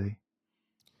somebody.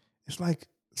 It's like,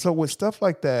 so with stuff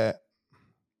like that,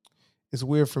 it's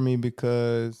weird for me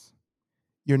because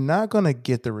you're not going to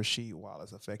get the Rasheed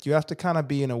Wallace effect. You have to kind of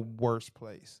be in a worse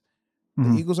place.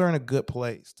 The Eagles are in a good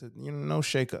place. No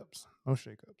shakeups. No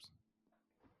shakeups.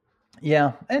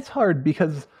 Yeah, it's hard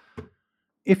because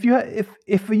if you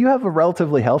have a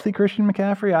relatively healthy Christian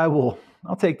McCaffrey,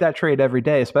 I'll take that trade every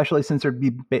day, especially since there'd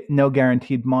be no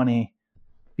guaranteed money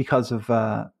because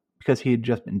he had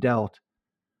just been dealt.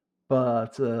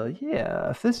 But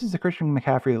if this is the Christian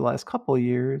McCaffrey of the last couple of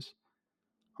years,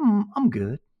 I'm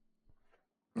good.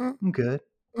 I'm good.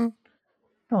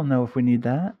 Don't know if we need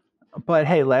that. But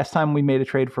hey, last time we made a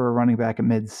trade for a running back at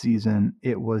mid-season,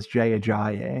 it was Jay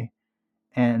Ajayi,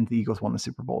 and the Eagles won the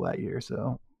Super Bowl that year.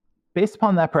 So based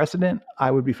upon that precedent,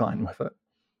 I would be fine with it.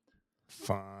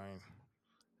 Fine.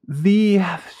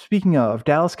 Speaking of,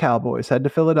 Dallas Cowboys head to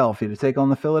Philadelphia to take on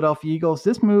the Philadelphia Eagles.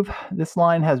 This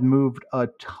line has moved a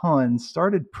ton.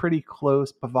 Started pretty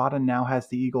close. Bovada now has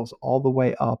the Eagles all the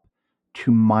way up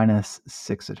to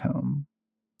 -6 at home.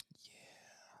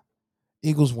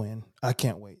 Eagles win. I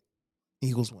can't wait.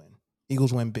 Eagles win.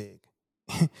 Eagles win big.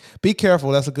 Be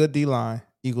careful. That's a good D-line.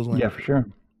 Eagles win. Yeah, big. for sure.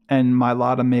 And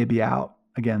Mailata may be out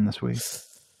again this week.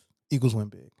 Eagles win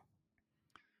big.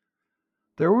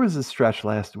 There was a stretch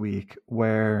last week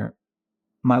where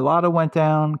Mailata went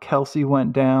down, Kelsey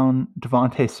went down,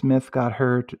 Devontae Smith got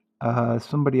hurt,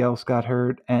 somebody else got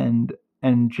hurt, and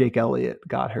Jake Elliott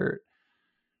got hurt.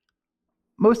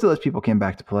 Most of those people came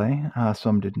back to play.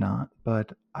 Some did not.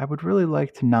 But I would really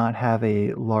like to not have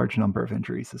a large number of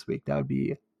injuries this week. That would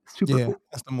be super cool.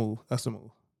 That's the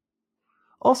move.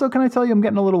 Also, can I tell you, I'm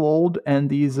getting a little old, and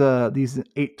these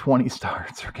 8:20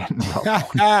 starts are getting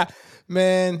rough.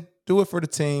 Man, do it for the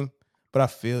team. But I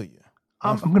feel you.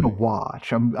 I'm going to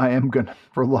watch. I am going to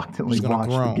reluctantly watch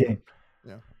the game.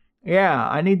 Yeah,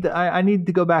 I need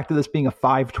to go back to this being a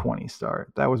 5:20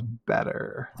 start. That was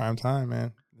better. Prime time,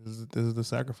 man. This is the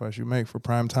sacrifice you make for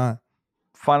prime time.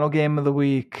 Final game of the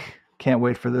week. Can't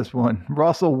wait for this one.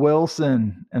 Russell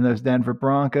Wilson and those Denver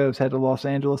Broncos head to Los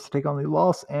Angeles to take on the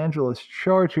Los Angeles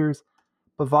Chargers.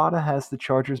 Bovada has the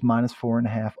Chargers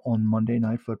 -4.5 on Monday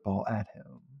Night Football at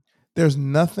home. There's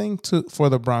nothing for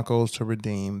the Broncos to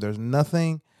redeem. There's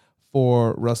nothing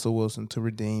for Russell Wilson to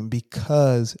redeem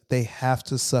because they have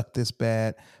to suck this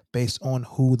bad based on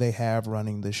who they have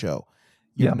running the show.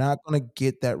 You're not going to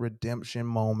get that redemption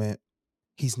moment.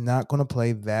 He's not going to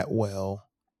play that well.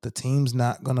 The team's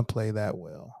not going to play that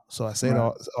well. So I say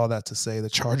all that to say the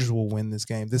Chargers will win this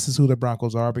game. This is who the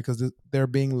Broncos are because they're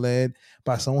being led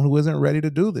by someone who isn't ready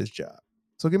to do this job.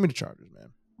 So give me the Chargers,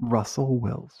 man. Russell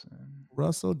Wilson.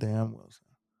 Russell damn Wilson.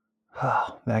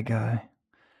 Oh, that guy.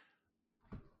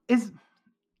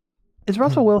 Is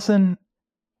Russell Wilson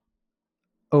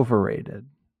overrated?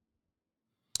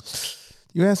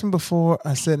 You asked me before.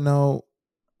 I said no.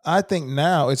 I think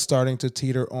now it's starting to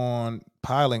teeter on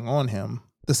piling on him.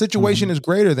 The situation is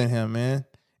greater than him, man.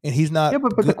 And he's not. Yeah,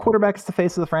 but the quarterback is the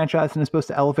face of the franchise and is supposed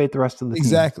to elevate the rest of the team.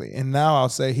 Exactly. And now I'll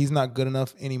say he's not good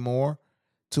enough anymore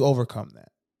to overcome that.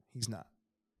 He's not.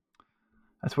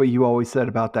 That's what you always said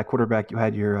about that quarterback you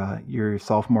had your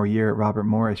sophomore year at Robert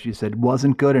Morris. You said,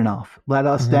 wasn't good enough. Let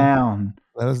us down.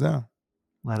 Let us down.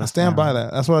 I stand by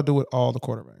that. That's what I do with all the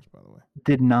quarterbacks, by the way.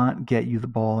 Did not get you the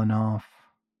ball enough.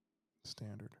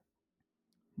 Standard.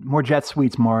 More jet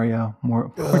sweeps, Mario.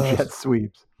 More jet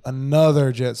sweeps.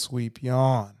 Another jet sweep.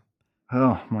 Yawn.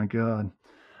 Oh, my God.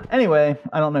 Anyway,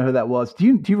 I don't know who that was. Do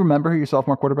you remember who your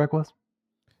sophomore quarterback was?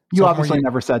 You obviously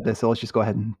never said this, so let's just go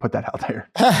ahead and put that out there.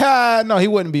 No, he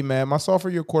wouldn't be, man. My sophomore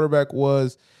year quarterback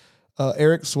was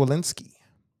Eric Swalinski.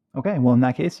 Okay, well, in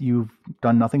that case, you've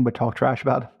done nothing but talk trash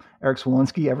about Eric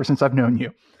Swalinski ever since I've known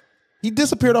you. He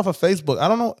disappeared off of Facebook. I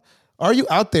don't know. Are you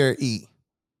out there, E?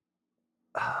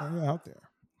 Are you out there?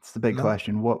 It's the big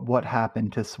question. What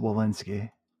happened to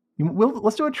Swalinski?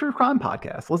 Let's do a true crime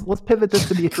podcast. Let's pivot this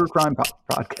to be a true crime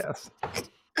podcast.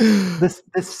 This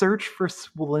search for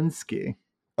Swalinski.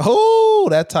 Oh,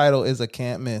 that title is a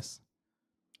can't miss.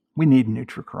 We need a new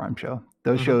true crime show.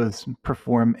 Those shows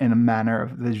perform in a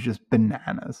manner that's just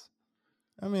bananas.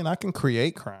 I mean, I can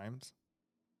create crimes.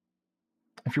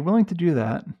 If you're willing to do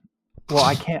that, well,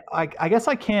 I can't. I guess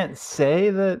I can't say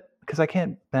that because I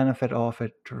can't benefit off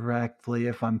it directly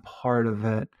if I'm part of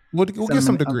it. We'll get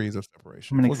some degrees of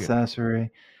separation. I'm an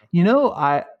accessory. You know,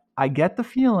 I get the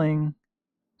feeling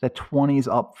that 20's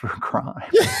up for crime.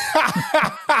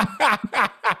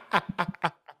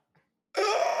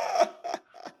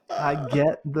 I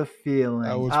get the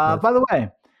feeling. By the way,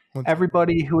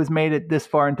 everybody who has made it this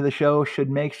far into the show should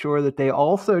make sure that they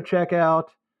also check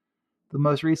out the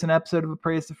most recent episode of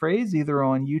Appraise the Phrase, either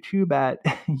on YouTube at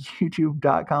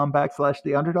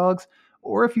youtube.com/theunderdogs,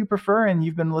 or if you prefer and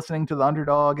you've been listening to The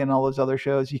Underdog and all those other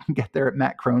shows, you can get there at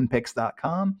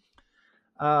mattcronepicks.com.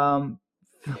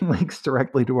 Links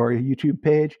directly to our YouTube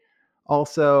page.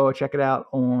 Also, check it out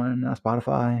on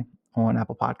Spotify, on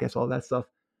Apple Podcasts, all that stuff.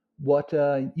 What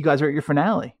you guys are at your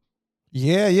finale?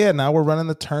 Yeah. Now we're running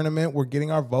the tournament. We're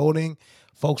getting our voting.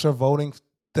 Folks are voting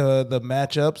the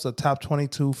matchups. The top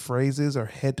 22 phrases are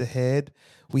head to head.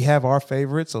 We have our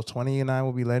favorites. So 20 and I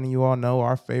will be letting you all know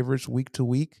our favorites week to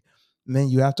week. And then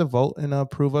you have to vote and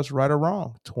prove us right or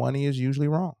wrong. 20 is usually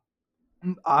wrong.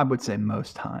 I would say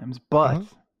most times, but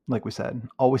like we said,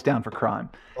 always down for crime.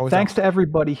 Thanks to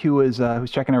everybody who is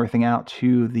who's checking everything out.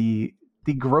 To the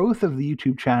growth of the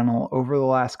YouTube channel over the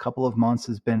last couple of months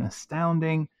has been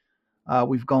astounding.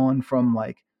 We've gone from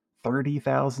like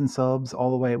 30,000 subs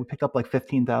all the way. We picked up like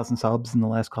 15,000 subs in the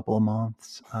last couple of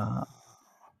months,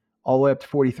 all the way up to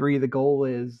 43. The goal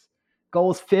is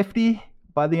 50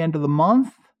 by the end of the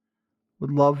month.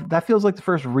 Would love that. Feels like the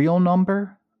first real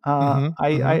number.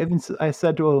 I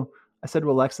said to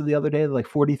Alexa the other day that like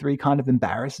 43 kind of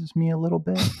embarrasses me a little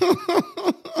bit.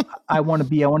 I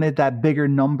wanted that bigger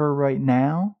number right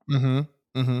now.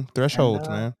 Thresholds,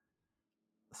 man.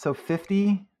 So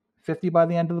 50 by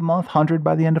the end of the month, 100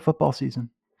 by the end of football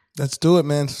season. Let's do it,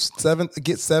 man.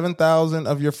 Get 7,000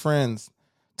 of your friends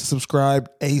to subscribe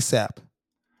ASAP.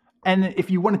 And if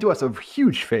you want to do us a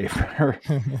huge favor,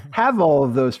 have all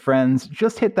of those friends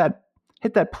just hit that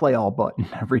play all button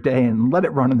every day and let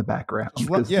it run in the background,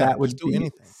 because that would be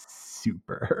anything.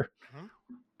 Super.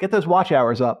 Get those watch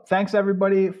hours up. Thanks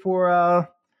everybody for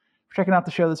checking out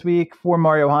the show this week. For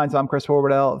Mario Hines, I'm Chris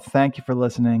Horwedel. Thank you for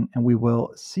listening, and we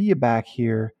will see you back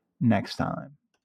here next time.